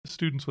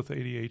students with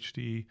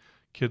ADHD,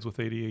 kids with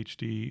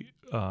ADHD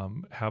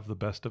have the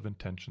best of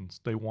intentions.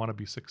 They want to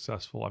be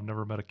successful. I've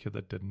never met a kid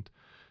that didn't.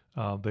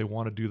 They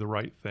want to do the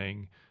right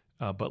thing,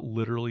 but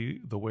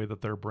literally the way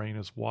that their brain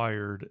is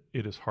wired,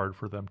 it is hard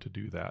for them to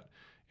do that.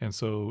 And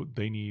so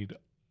they need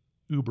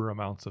uber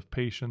amounts of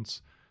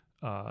patience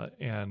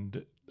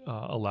and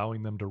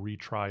allowing them to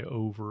retry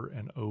over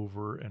and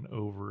over and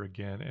over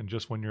again. And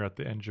just when you're at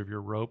the edge of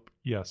your rope,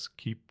 yes,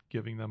 keep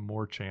giving them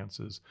more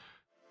chances.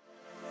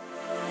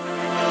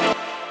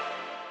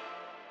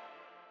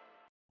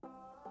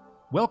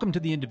 Welcome to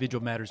the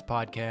Individual Matters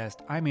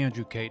Podcast. I'm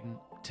Andrew Caton.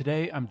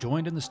 Today, I'm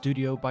joined in the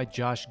studio by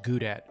Josh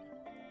Gudat.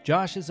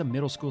 Josh is a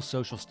middle school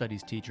social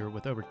studies teacher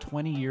with over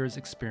 20 years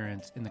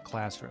experience in the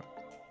classroom.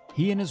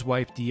 He and his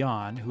wife,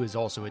 Dion, who is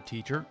also a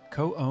teacher,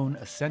 co-own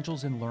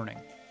Essentials in Learning,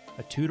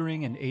 a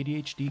tutoring and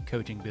ADHD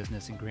coaching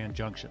business in Grand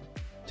Junction.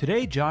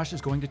 Today, Josh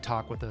is going to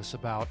talk with us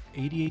about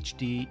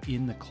ADHD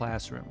in the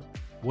classroom,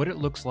 what it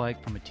looks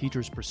like from a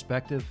teacher's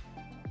perspective,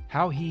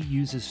 how he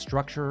uses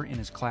structure in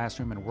his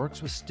classroom and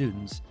works with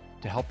students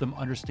to help them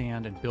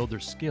understand and build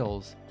their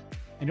skills,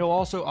 and he'll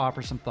also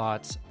offer some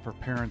thoughts for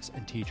parents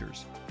and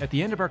teachers. At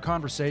the end of our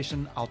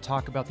conversation, I'll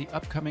talk about the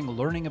upcoming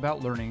Learning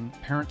About Learning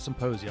Parent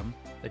Symposium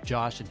that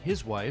Josh and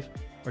his wife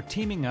are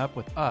teaming up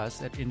with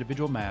us at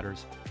Individual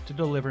Matters to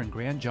deliver in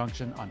Grand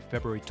Junction on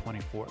February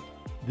 24th.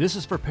 This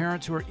is for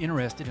parents who are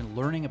interested in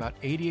learning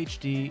about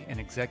ADHD and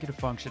executive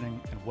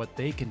functioning and what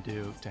they can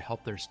do to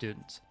help their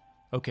students.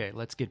 Okay,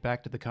 let's get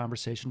back to the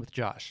conversation with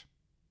Josh.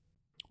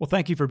 Well,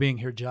 thank you for being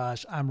here,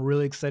 Josh. I'm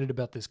really excited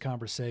about this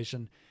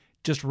conversation.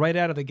 Just right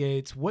out of the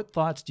gates, what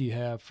thoughts do you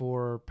have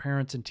for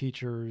parents and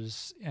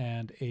teachers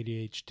and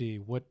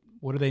ADHD? What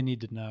do they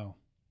need to know?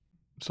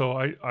 So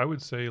I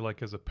would say,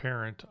 like, as a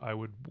parent, I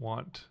would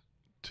want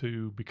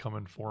to become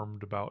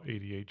informed about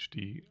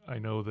ADHD. I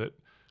know that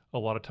a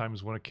lot of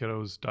times when a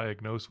kiddo is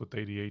diagnosed with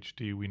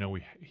ADHD, we know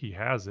he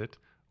has it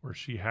or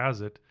she has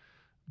it,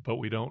 but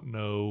we don't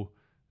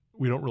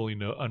really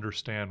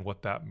understand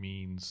what that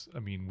means. I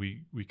mean,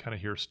 we kind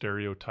of hear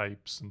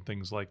stereotypes and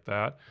things like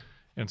that.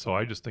 And so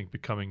I just think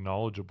becoming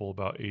knowledgeable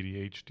about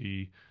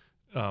ADHD,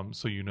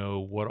 so you know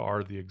what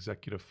are the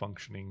executive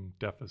functioning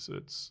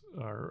deficits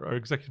or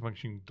executive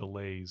functioning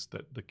delays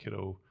that the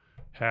kiddo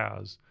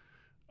has,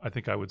 I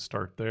think I would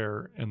start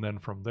there. And then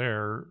from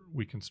there,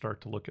 we can start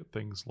to look at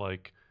things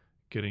like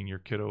getting your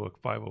kiddo a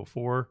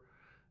 504,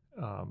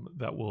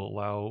 that will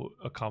allow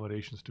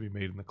accommodations to be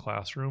made in the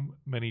classroom.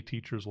 Many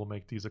teachers will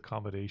make these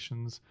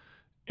accommodations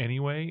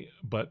anyway,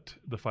 but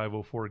the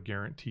 504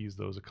 guarantees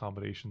those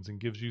accommodations and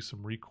gives you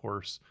some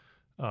recourse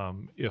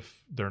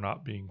if they're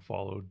not being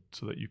followed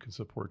so that you can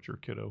support your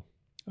kiddo.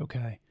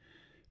 Okay.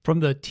 From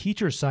the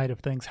teacher side of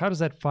things, how does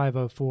that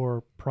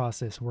 504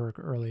 process work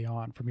early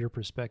on from your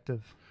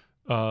perspective?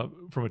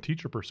 From a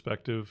teacher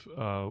perspective,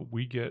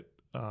 we get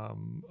a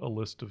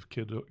list of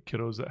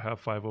kiddos that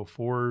have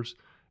 504s.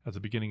 At the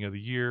beginning of the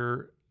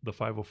year, the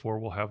 504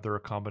 will have their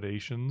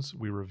accommodations.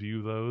 We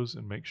review those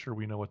and make sure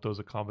we know what those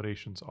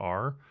accommodations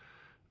are,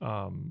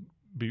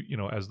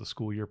 as the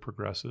school year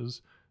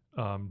progresses.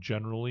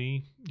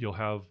 Generally, you'll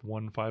have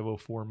one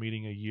 504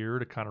 meeting a year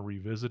to kind of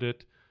revisit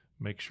it,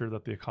 make sure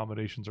that the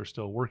accommodations are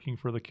still working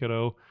for the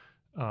kiddo,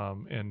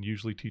 and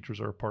usually teachers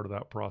are a part of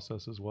that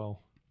process as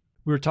well.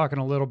 We were talking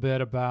a little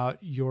bit about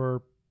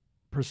your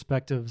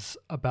perspectives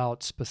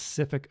about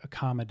specific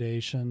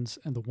accommodations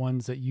and the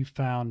ones that you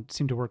found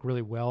seem to work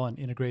really well and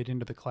integrate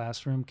into the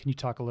classroom. Can you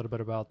talk a little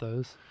bit about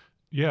those?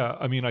 Yeah,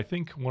 I mean, I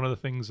think one of the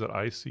things that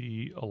I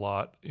see a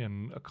lot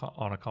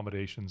on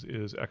accommodations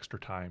is extra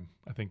time.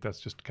 I think that's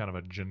just kind of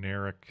a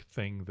generic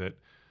thing that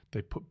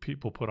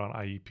people put on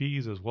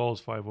IEPs as well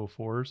as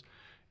 504s.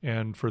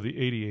 And for the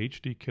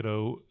ADHD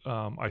kiddo,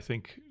 I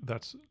think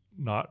that's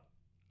not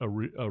a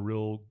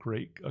real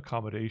great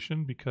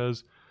accommodation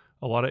because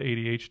a lot of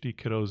ADHD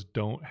kiddos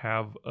don't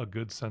have a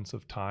good sense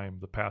of time,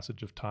 the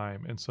passage of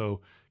time. And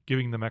so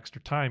giving them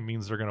extra time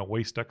means they're going to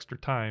waste extra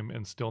time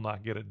and still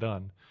not get it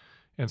done.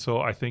 And so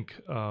I think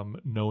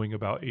knowing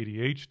about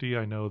ADHD,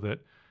 I know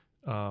that,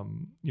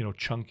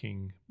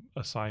 chunking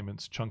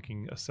assignments,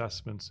 chunking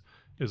assessments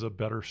is a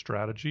better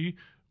strategy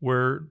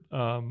where,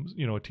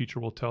 a teacher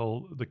will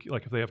tell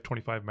if they have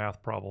 25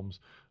 math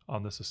problems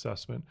on this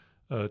assessment,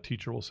 a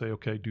teacher will say,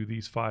 okay, do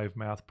these 5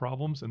 math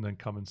problems and then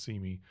come and see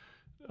me.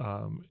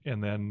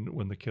 And then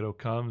when the kiddo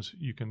comes,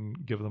 you can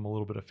give them a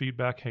little bit of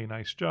feedback. Hey,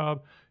 nice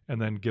job.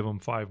 And then give them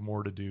 5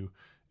 more to do.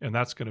 And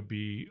that's going to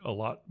be a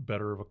lot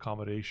better of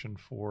accommodation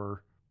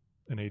for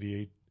an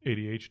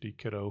ADHD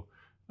kiddo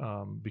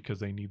because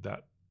they need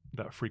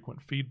that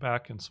frequent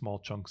feedback and small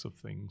chunks of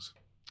things.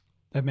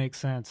 That makes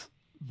sense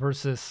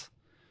versus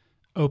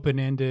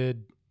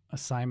open-ended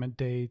assignment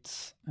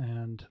dates.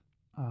 And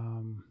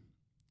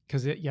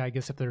because I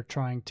guess if they're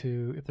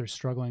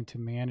struggling to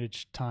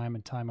manage time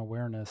and time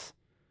awareness,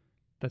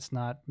 that's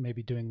not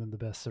maybe doing them the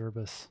best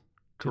service.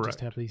 Correct. To just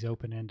have these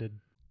open-ended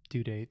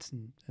due dates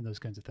and those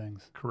kinds of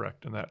things.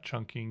 Correct. And that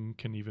chunking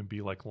can even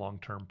be like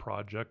long-term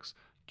projects,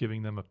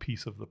 giving them a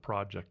piece of the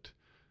project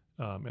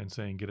and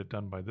saying, get it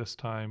done by this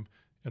time.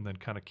 and then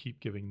kind of keep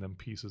giving them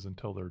pieces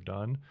until they're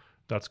done.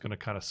 That's going to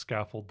kind of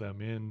scaffold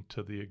them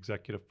into the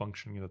executive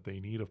functioning that they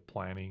need of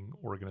planning,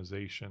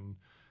 organization,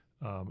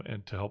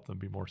 and to help them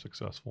be more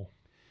successful.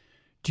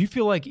 Do you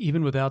feel like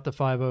even without the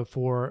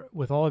 504,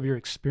 with all of your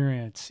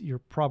experience, you're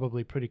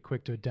probably pretty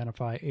quick to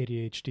identify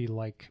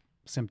ADHD-like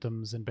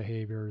symptoms and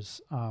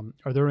behaviors?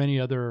 Are there any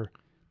other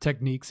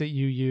techniques that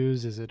you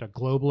use? Is it a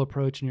global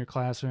approach in your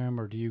classroom,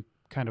 or do you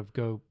kind of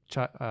go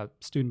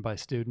student by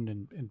student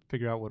and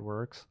figure out what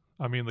works?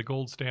 I mean, the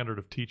gold standard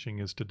of teaching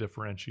is to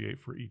differentiate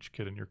for each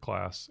kid in your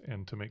class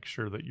and to make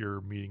sure that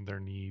you're meeting their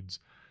needs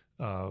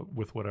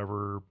with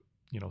whatever,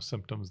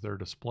 symptoms they're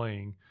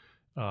displaying.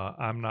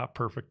 I'm not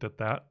perfect at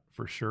that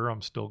for sure.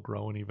 I'm still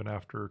growing even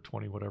after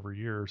 20 whatever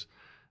years.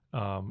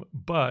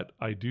 But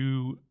I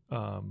do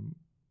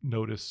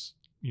notice,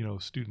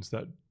 students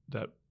that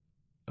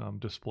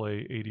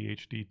display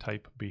ADHD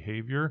type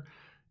behavior,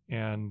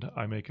 and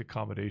I make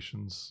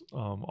accommodations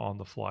on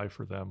the fly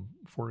for them.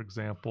 For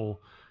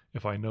example,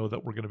 if I know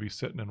that we're going to be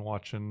sitting and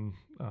watching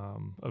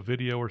a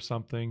video or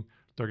something,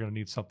 they're going to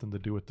need something to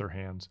do with their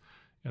hands.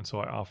 And so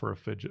I offer a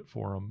fidget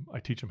for them. I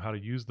teach them how to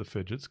use the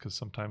fidgets because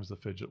sometimes the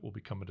fidget will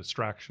become a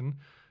distraction.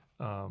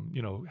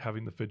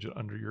 Having the fidget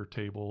under your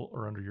table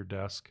or under your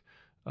desk,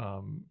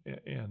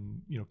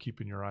 and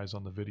keeping your eyes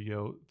on the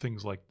video,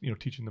 things like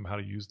teaching them how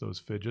to use those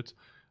fidgets.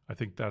 I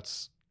think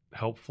that's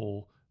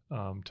helpful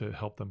to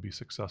help them be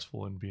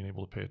successful in being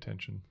able to pay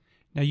attention.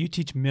 Now, you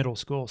teach middle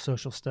school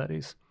social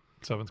studies.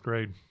 7th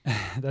grade.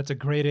 That's a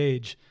great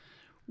age.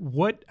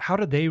 How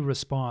do they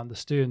respond, the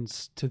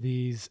students, to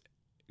these?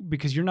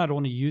 Because you're not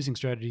only using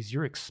strategies,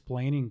 you're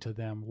explaining to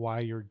them why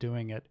you're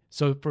doing it.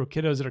 So for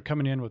kiddos that are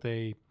coming in with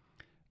a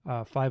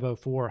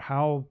 504,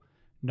 how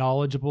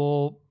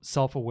knowledgeable,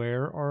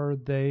 self-aware are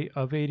they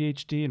of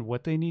ADHD and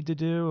what they need to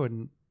do?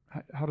 And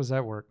how does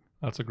that work?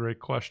 That's a great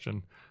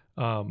question.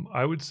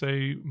 I would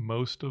say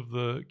most of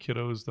the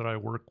kiddos that I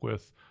work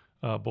with,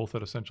 both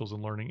at Essentials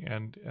in Learning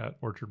and at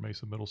Orchard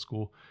Mesa Middle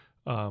School,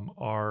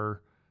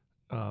 are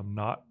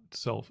not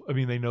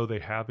they know they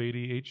have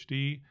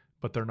ADHD,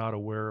 but they're not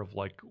aware of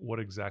what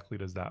exactly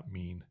does that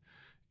mean.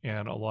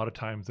 And a lot of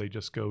times they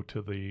just go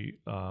to the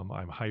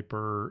I'm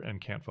hyper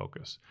and can't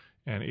focus.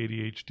 And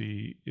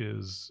ADHD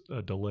is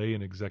a delay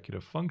in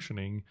executive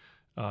functioning.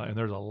 And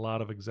there's a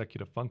lot of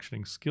executive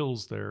functioning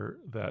skills there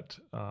that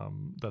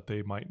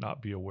they might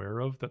not be aware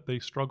of that they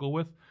struggle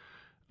with.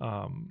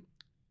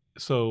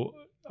 So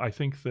I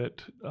think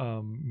that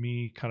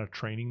me kind of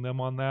training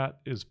them on that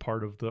is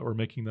part of or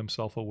making them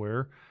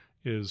self-aware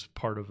is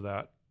part of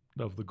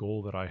the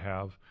goal that I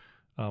have.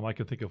 I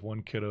can think of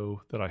one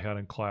kiddo that I had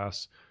in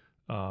class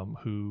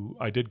who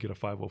I did get a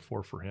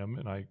 504 for him,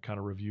 and I kind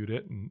of reviewed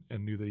it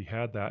and knew that he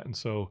had that. And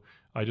so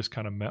I just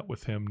kind of met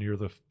with him near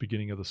the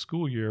beginning of the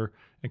school year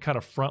and kind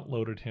of front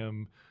loaded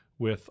him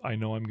with, I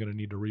know I'm going to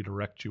need to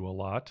redirect you a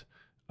lot.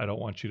 I don't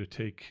want you to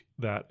take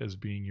that as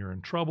being you're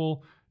in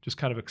trouble. Just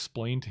kind of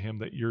explain to him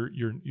that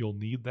you'll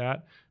need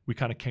that. We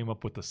kind of came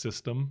up with a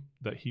system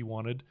that he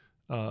wanted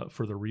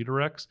for the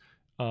redirects.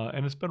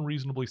 And it's been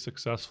reasonably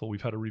successful.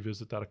 We've had to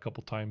revisit that a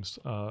couple times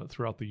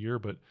throughout the year,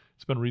 but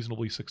it's been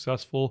reasonably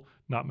successful,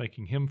 not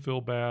making him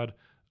feel bad,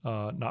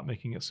 not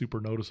making it super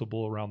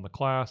noticeable around the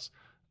class.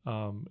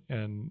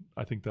 And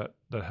I think that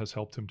has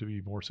helped him to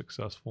be more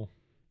successful.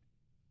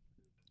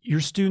 Your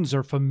students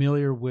are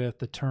familiar with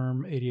the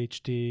term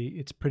ADHD.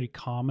 It's pretty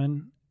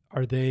common.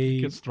 Are they?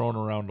 It gets thrown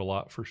around a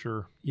lot for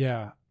sure.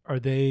 Yeah. Are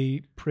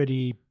they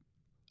pretty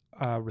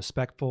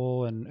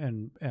respectful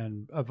and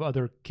of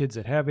other kids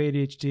that have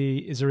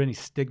ADHD? Is there any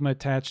stigma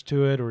attached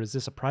to it, or is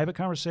this a private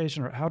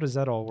conversation, or how does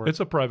that all work? It's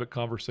a private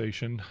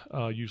conversation.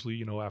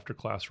 Usually, after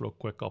class real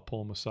quick, I'll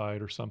pull them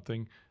aside or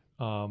something.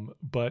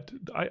 But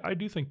I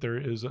do think there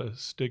is a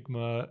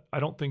stigma. I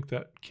don't think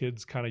that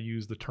kids kind of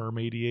use the term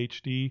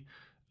ADHD,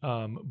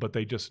 but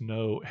they just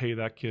know, hey,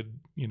 that kid,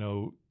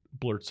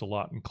 blurts a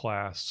lot in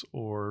class,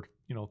 or,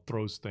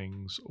 throws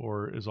things,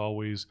 or is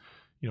always,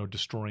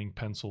 destroying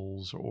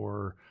pencils,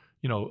 or,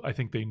 I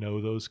think they know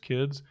those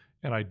kids.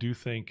 And I do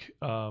think,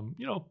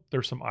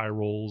 there's some eye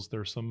rolls,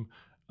 there's some,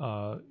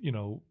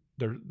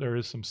 there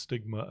is some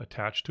stigma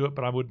attached to it,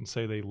 but I wouldn't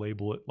say they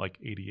label it like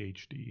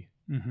ADHD.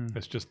 Mm-hmm.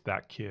 It's just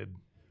that kid.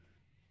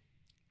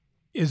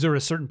 Is there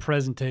a certain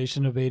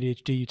presentation of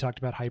ADHD? You talked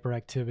about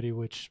hyperactivity,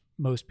 which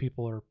most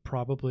people are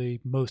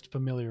probably most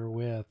familiar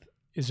with.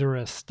 Is there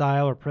a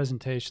style or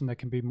presentation that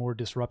can be more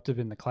disruptive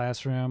in the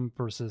classroom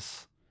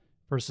versus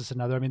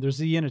another? I mean, there's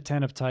the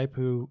inattentive type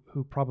who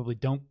probably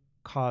don't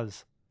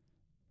cause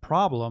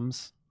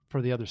problems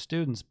for the other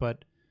students,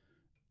 but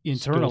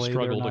internally still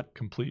struggle they're not... to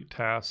complete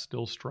tasks,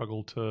 still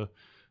struggle to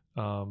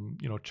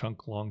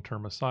chunk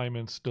long-term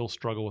assignments, still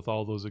struggle with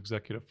all those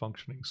executive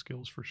functioning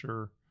skills for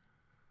sure.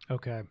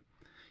 Okay.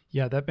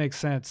 Yeah, that makes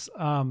sense.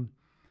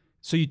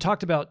 So you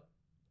talked about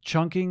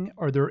chunking.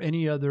 Are there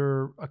any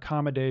other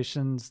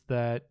accommodations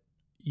that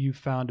you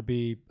found to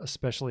be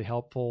especially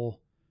helpful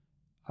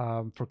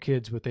for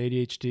kids with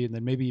ADHD, and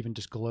then maybe even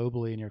just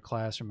globally in your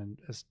classroom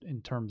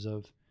in terms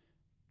of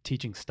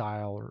teaching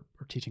style or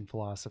teaching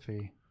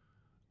philosophy?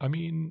 I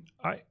mean,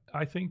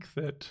 I think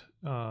that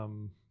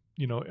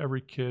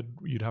every kid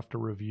you'd have to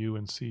review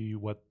and see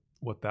what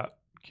that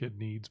kid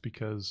needs,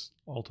 because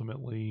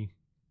ultimately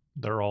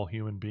they're all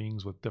human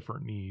beings with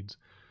different needs.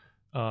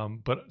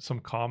 But some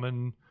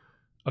common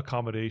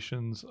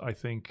accommodations, I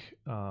think,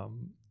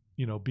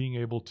 being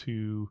able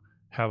to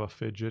have a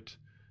fidget.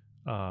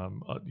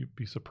 You'd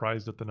be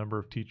surprised at the number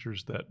of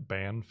teachers that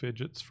ban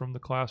fidgets from the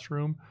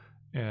classroom.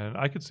 And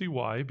I could see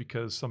why,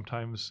 because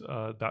sometimes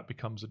that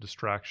becomes a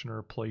distraction or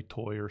a play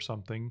toy or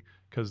something,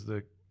 because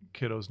the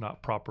kiddo's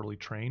not properly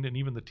trained, and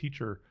even the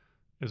teacher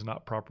is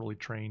not properly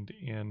trained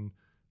in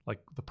like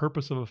the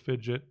purpose of a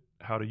fidget,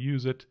 how to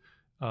use it,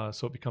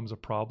 so it becomes a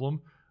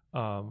problem.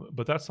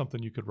 But that's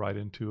something you could write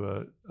into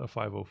a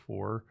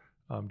 504,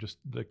 just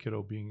the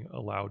kiddo being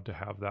allowed to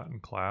have that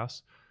in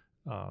class.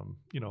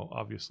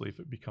 Obviously, if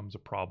it becomes a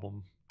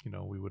problem,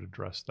 we would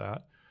address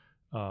that.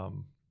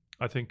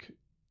 I think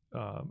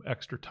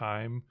extra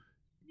time,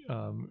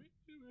 um,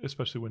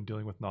 especially when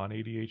dealing with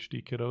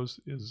non-ADHD kiddos,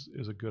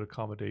 is a good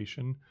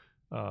accommodation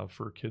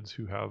for kids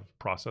who have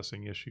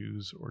processing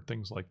issues or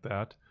things like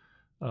that.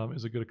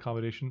 Is a good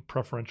accommodation.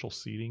 Preferential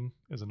seating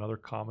is another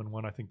common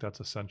one. I think that's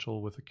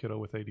essential with a kiddo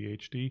with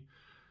ADHD,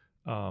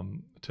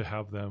 to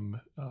have them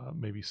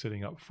maybe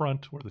sitting up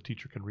front where the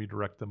teacher can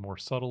redirect them more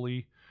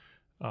subtly,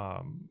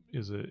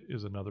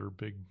 is another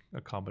big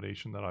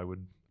accommodation that I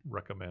would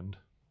recommend.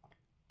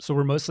 So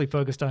we're mostly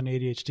focused on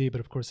ADHD, but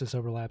of course this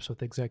overlaps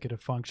with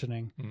executive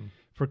functioning. Mm.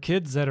 For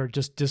kids that are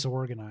just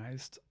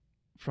disorganized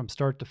from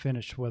start to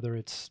finish, whether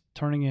it's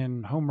turning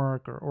in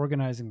homework or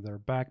organizing their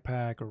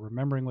backpack or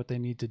remembering what they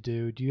need to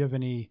do you have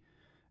any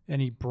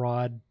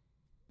broad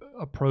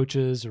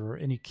approaches or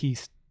any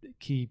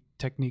key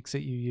techniques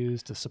that you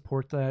use to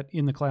support that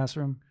in the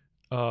classroom?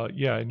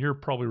 Yeah, and you're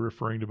probably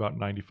referring to about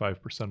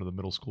 95% of the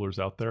middle schoolers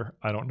out there.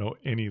 I don't know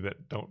any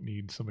that don't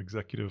need some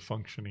executive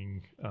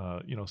functioning,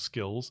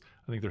 skills.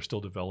 I think they're still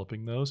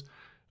developing those.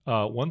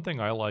 One thing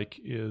I like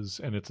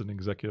is, and it's an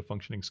executive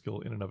functioning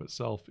skill in and of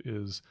itself,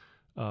 is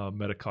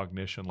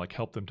metacognition. Like,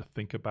 help them to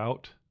think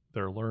about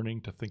their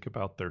learning, to think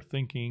about their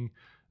thinking,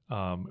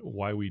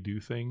 why we do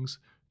things,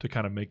 to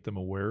kind of make them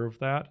aware of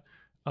that.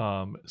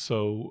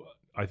 So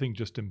I think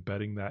just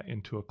embedding that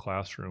into a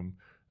classroom.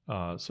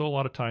 So a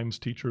lot of times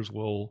teachers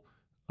will,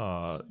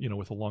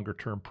 with a longer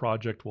term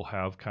project, will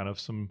have kind of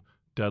some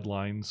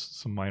deadlines,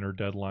 some minor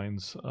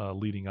deadlines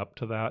leading up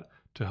to that,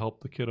 to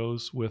help the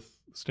kiddos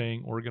with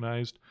staying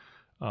organized.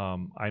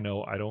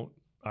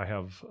 I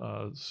have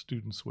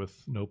students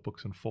with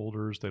notebooks and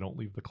folders. They don't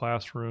leave the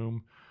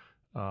classroom.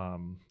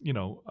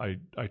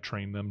 I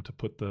train them to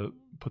put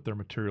their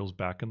materials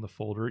back in the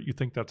folder. You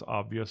think that's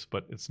obvious,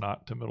 but it's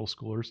not to middle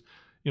schoolers.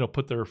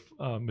 Put their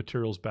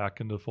materials back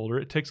into the folder.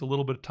 It takes a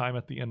little bit of time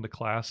at the end of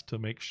class to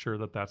make sure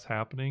that that's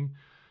happening.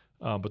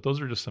 But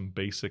those are just some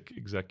basic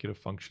executive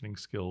functioning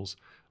skills,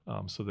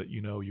 so that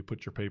you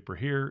put your paper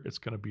here, it's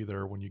going to be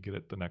there when you get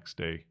it the next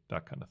day,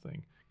 that kind of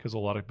thing. Because a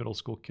lot of middle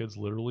school kids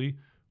literally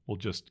will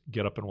just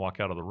get up and walk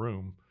out of the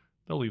room.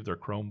 They'll leave their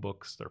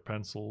Chromebooks, their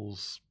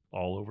pencils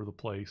all over the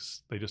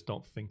place. They just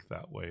don't think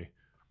that way.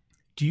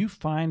 Do you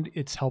find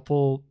it's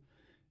helpful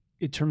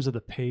in terms of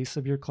the pace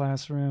of your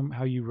classroom,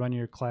 how you run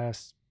your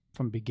class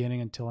from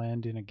beginning until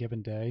end in a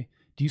given day?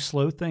 Do you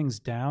slow things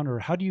down, or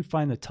how do you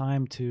find the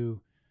time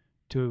to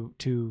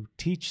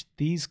teach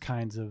these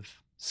kinds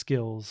of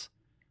skills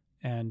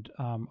and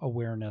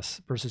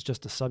awareness versus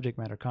just the subject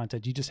matter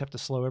content? Do you just have to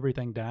slow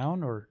everything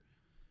down, or?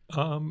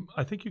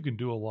 I think you can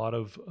do a lot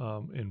of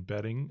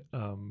embedding.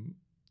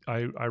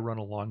 I run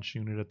a launch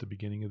unit at the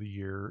beginning of the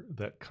year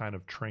that kind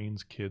of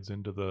trains kids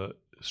into the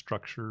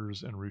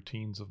structures and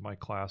routines of my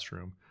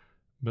classroom.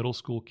 Middle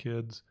school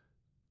kids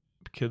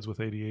with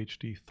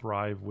ADHD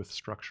thrive with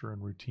structure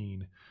and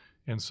routine.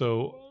 And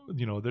so,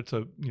 that's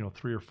a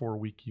 3 or 4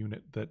 week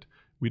unit that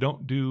we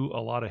don't do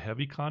a lot of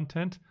heavy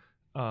content,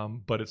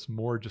 but it's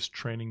more just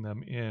training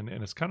them in.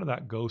 And it's kind of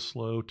that go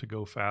slow to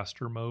go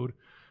faster mode,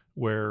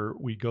 where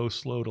we go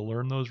slow to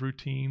learn those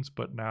routines.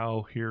 But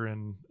now here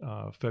in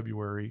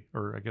February,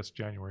 or I guess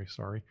January,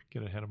 sorry,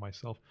 get ahead of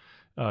myself.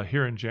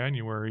 Here in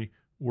January,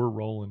 we're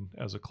rolling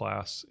as a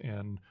class,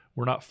 and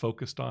we're not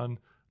focused on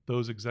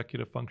those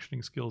executive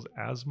functioning skills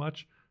as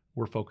much.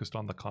 We're focused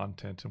on the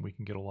content, and we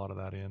can get a lot of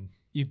that in.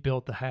 You've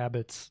built the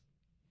habits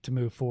to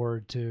move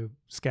forward to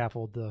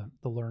scaffold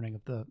the learning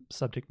of the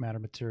subject matter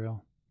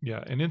material.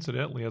 Yeah, and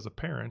incidentally, as a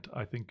parent,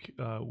 I think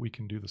we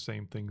can do the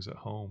same things at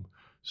home.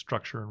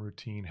 Structure and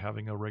routine,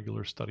 having a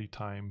regular study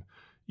time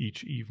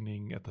each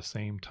evening at the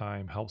same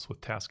time helps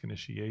with task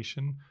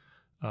initiation,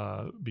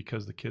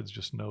 because the kids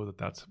just know that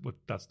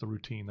that's the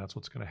routine, that's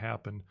what's going to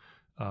happen.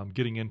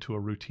 Getting into a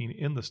routine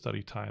in the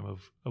study time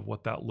of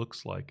what that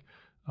looks like.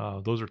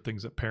 Those are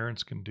things that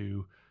parents can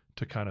do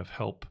to kind of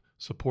help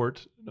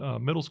support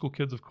middle school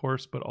kids, of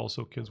course, but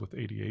also kids with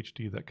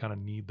ADHD that kind of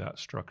need that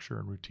structure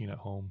and routine at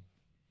home.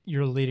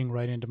 You're leading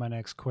right into my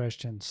next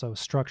question. So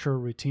structure,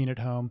 routine at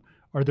home.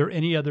 Are there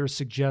any other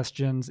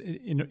suggestions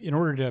in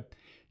order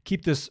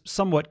keep this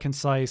somewhat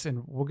concise,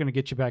 and we're going to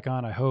get you back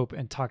on, I hope,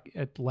 and talk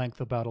at length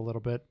about a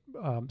little bit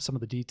some of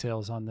the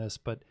details on this.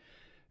 But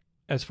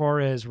as far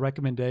as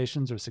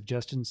recommendations or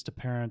suggestions to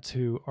parents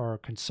who are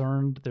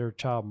concerned their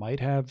child might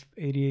have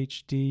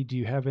ADHD, do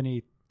you have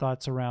any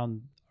thoughts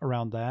around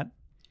that?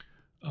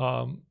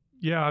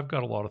 Yeah, I've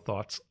got a lot of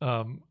thoughts.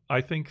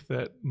 I think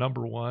that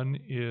number one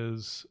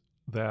is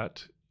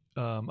that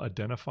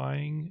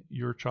identifying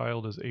your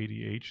child as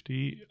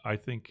ADHD, I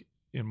think,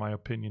 in my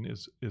opinion,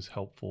 is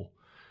helpful.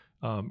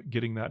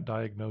 Getting that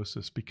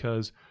diagnosis,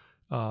 because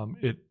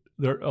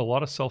there a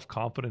lot of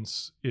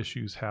self-confidence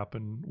issues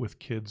happen with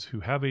kids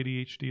who have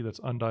ADHD that's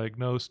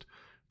undiagnosed.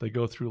 They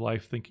go through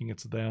life thinking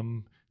it's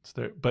them,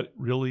 but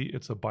really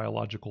it's a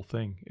biological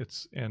thing.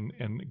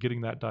 And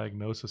getting that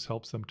diagnosis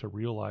helps them to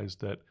realize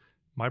that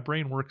my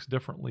brain works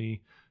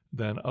differently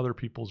than other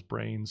people's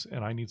brains,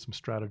 and I need some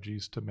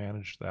strategies to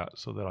manage that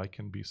so that I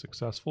can be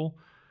successful.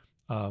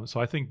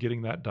 So I think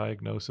getting that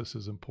diagnosis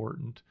is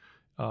important.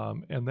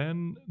 And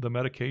then the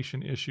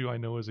medication issue, I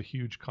know, is a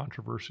huge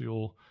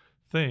controversial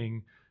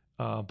thing,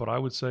 but I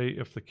would say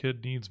if the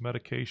kid needs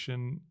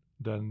medication,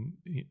 then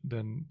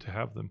to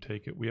have them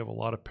take it. We have a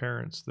lot of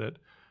parents that,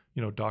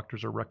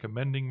 doctors are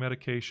recommending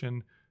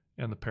medication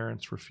and the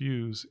parents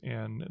refuse,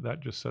 and that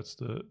just sets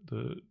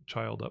the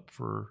child up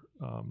for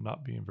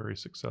not being very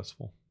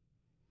successful.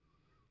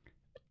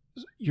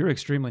 You're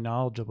extremely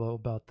knowledgeable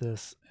about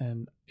this,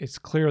 and it's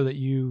clear that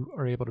you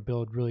are able to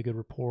build really good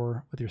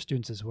rapport with your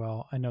students as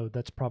well. I know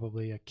that's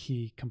probably a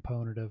key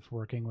component of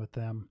working with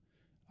them.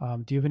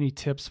 Do you have any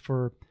tips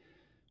for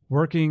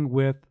working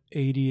with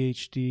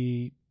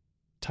ADHD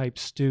type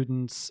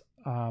students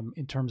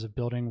in terms of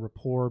building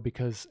rapport?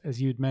 Because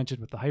as you'd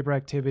mentioned, with the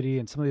hyperactivity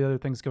and some of the other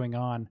things going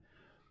on,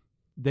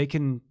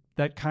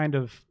 that kind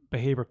of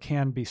behavior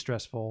can be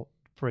stressful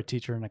for a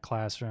teacher in a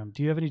classroom.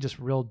 Do you have any just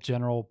real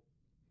general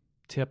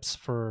tips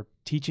for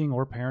teaching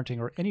or parenting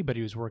or anybody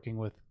who's working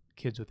with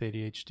kids with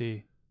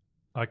ADHD?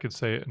 I could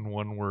say it in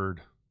one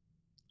word: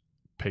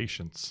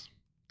 patience.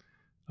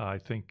 I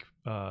think,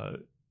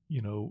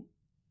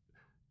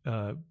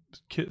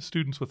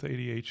 students with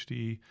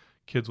ADHD,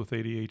 kids with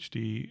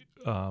ADHD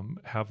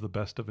have the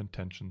best of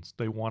intentions.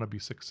 They want to be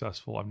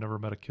successful. I've never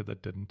met a kid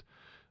that didn't.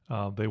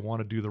 They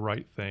want to do the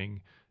right thing,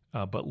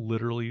 but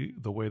literally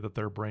the way that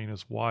their brain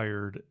is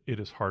wired, it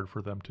is hard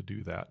for them to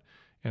do that.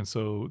 And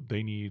so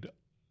they need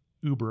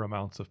uber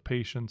amounts of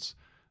patience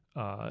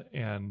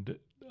and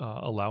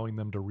allowing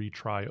them to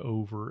retry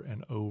over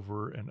and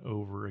over and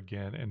over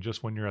again. And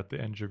just when you're at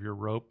the edge of your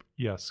rope,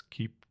 yes,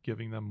 keep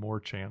giving them more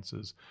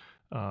chances.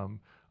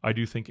 I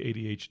do think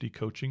ADHD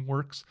coaching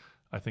works.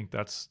 I think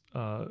that's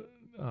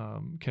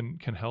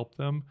can help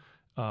them,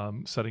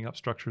 setting up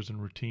structures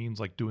and routines,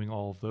 like doing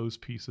all of those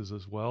pieces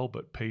as well.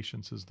 But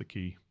patience is the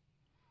key.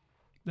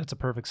 That's a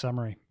perfect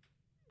summary.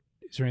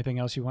 Is there anything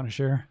else you want to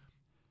share?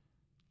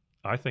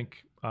 I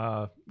think,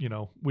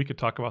 we could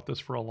talk about this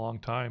for a long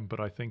time,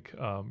 but I think,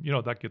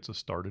 that gets us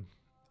started.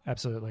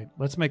 Absolutely.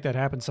 Let's make that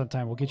happen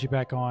sometime. We'll get you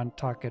back on,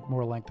 talk at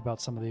more length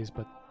about some of these,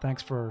 but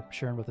thanks for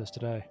sharing with us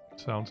today.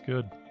 Sounds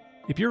good.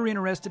 If you're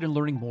interested in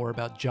learning more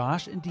about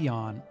Josh and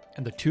Dion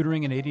and the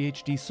tutoring and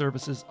ADHD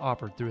services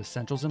offered through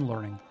Essentials in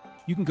Learning,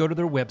 you can go to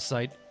their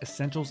website,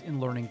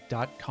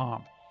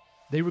 essentialsinlearning.com.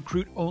 They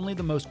recruit only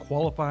the most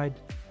qualified,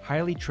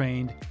 highly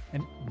trained,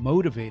 and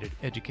motivated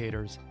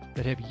educators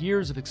that have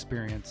years of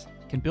experience,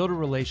 can build a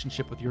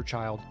relationship with your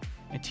child,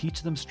 and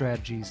teach them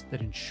strategies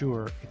that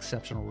ensure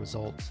exceptional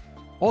results.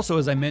 Also,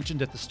 as I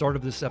mentioned at the start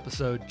of this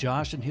episode,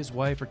 Josh and his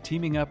wife are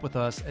teaming up with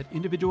us at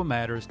Individual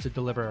Matters to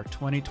deliver our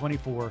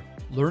 2024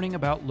 Learning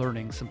About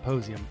Learning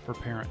Symposium for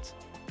parents.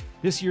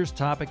 This year's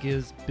topic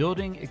is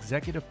Building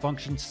Executive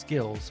Function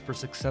Skills for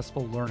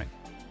Successful Learning.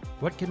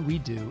 What can we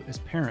do as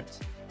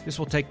parents? This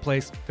will take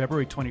place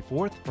February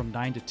 24th from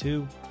 9 to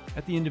 2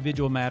 at the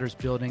Individual Matters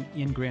building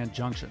in Grand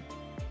Junction.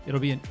 It'll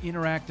be an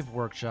interactive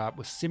workshop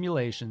with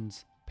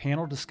simulations,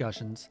 panel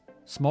discussions,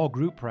 small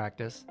group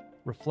practice,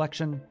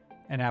 reflection,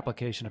 and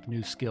application of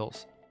new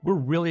skills. We're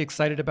really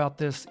excited about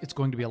this. It's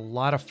going to be a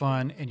lot of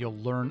fun, and you'll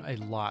learn a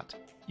lot.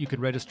 You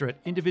can register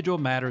at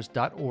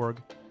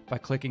individualmatters.org by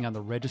clicking on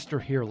the Register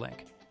Here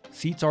link.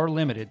 Seats are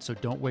limited, so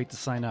don't wait to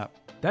sign up.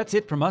 That's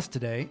it from us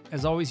today.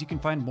 As always, you can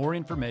find more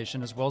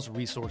information as well as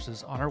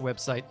resources on our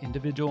website,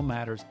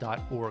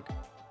 individualmatters.org.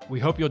 We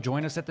hope you'll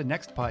join us at the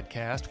next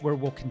podcast, where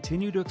we'll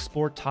continue to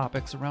explore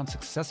topics around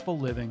successful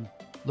living,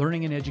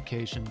 learning and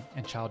education,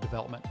 and child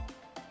development,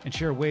 and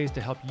share ways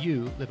to help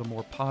you live a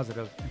more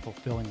positive and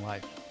fulfilling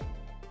life.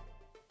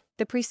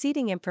 The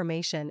preceding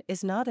information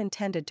is not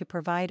intended to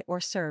provide or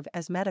serve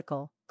as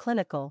medical,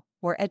 clinical,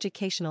 or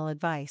educational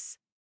advice.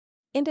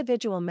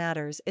 Individual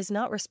Matters is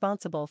not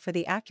responsible for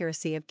the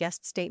accuracy of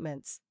guest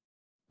statements.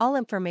 All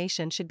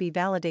information should be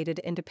validated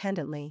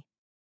independently.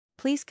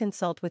 Please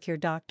consult with your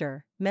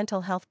doctor,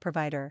 mental health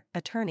provider,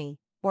 attorney,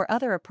 or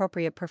other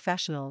appropriate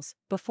professionals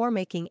before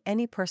making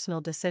any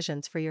personal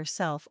decisions for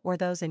yourself or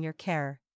those in your care.